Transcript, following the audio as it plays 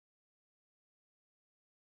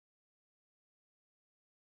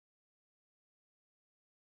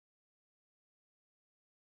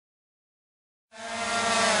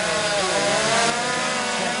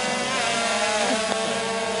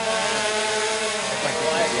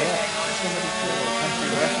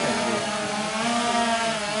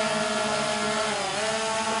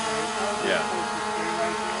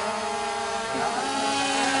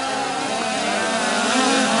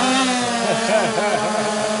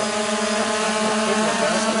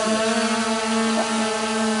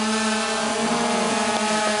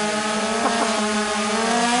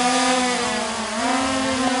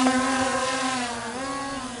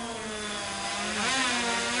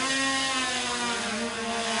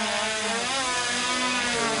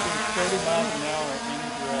30 miles an hour in any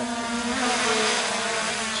direction.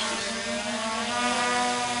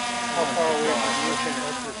 How far away from you can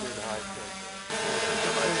Esther do the high school?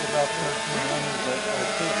 It's about 1,300, but I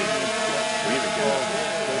think it would get... We even get up there.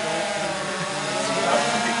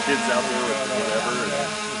 Get kids out there with whatever. And,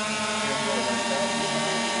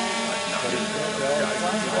 like, not me, other guys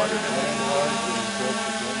who water them.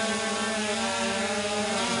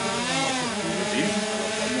 It's easy.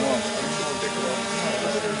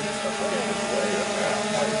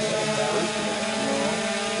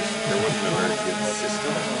 There wasn't a very good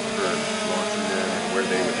system for launching them and where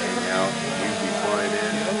they would hang out. We'd be flying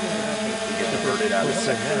in, we get diverted out of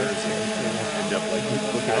sectors and end up like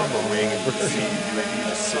looking on the wing and you see you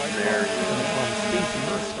just sitting there, you know,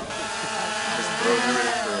 just throws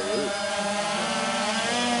everything for a loop.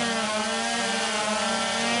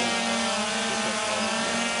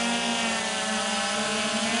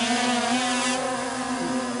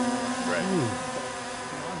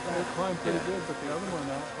 They climbed pretty good, but the other one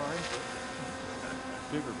out climbed.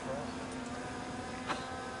 Bigger problem.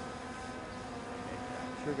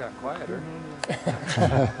 Sure got quieter.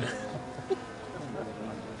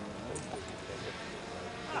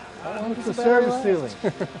 What's the service ceiling?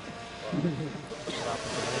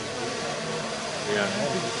 Yeah.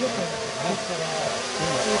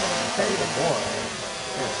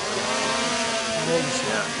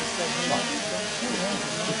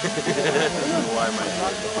 Why am I doing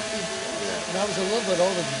that? When I was a little bit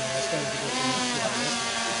older than that, I started to go to the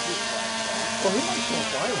Well, he might still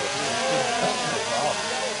fly with you. That's no problem.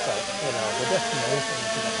 But, you know, the destination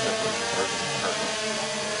is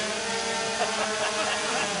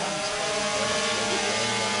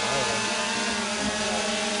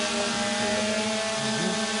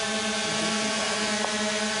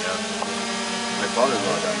My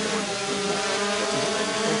father-in-law got me one.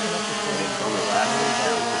 On the last one.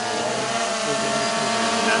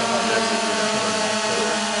 And that's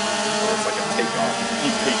it's like a takeoff. You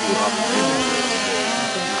keep taking off the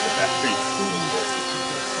batteries.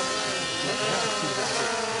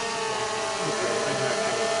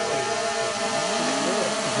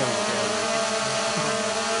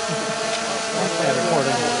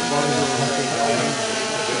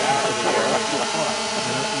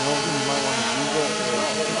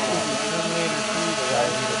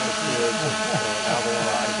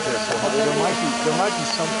 There might be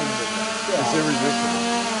something that is irresistible.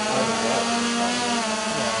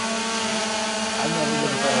 I never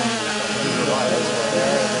would have done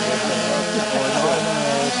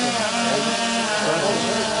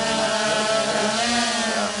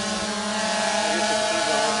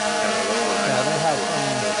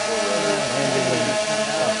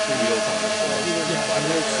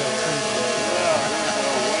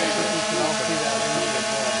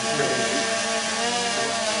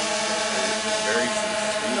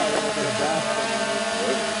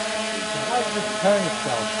turn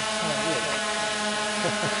itself.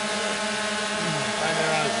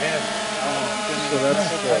 So that's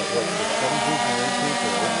what, the 17th or 18th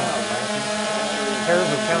or 18th or 19th? Pairs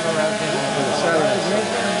of counter-rounding for the Saturday.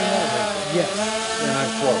 Yes. And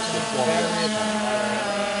I'm close. It's one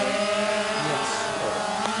Yes.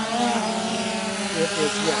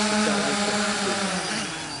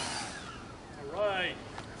 All right.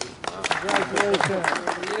 Congratulations.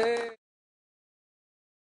 Yay.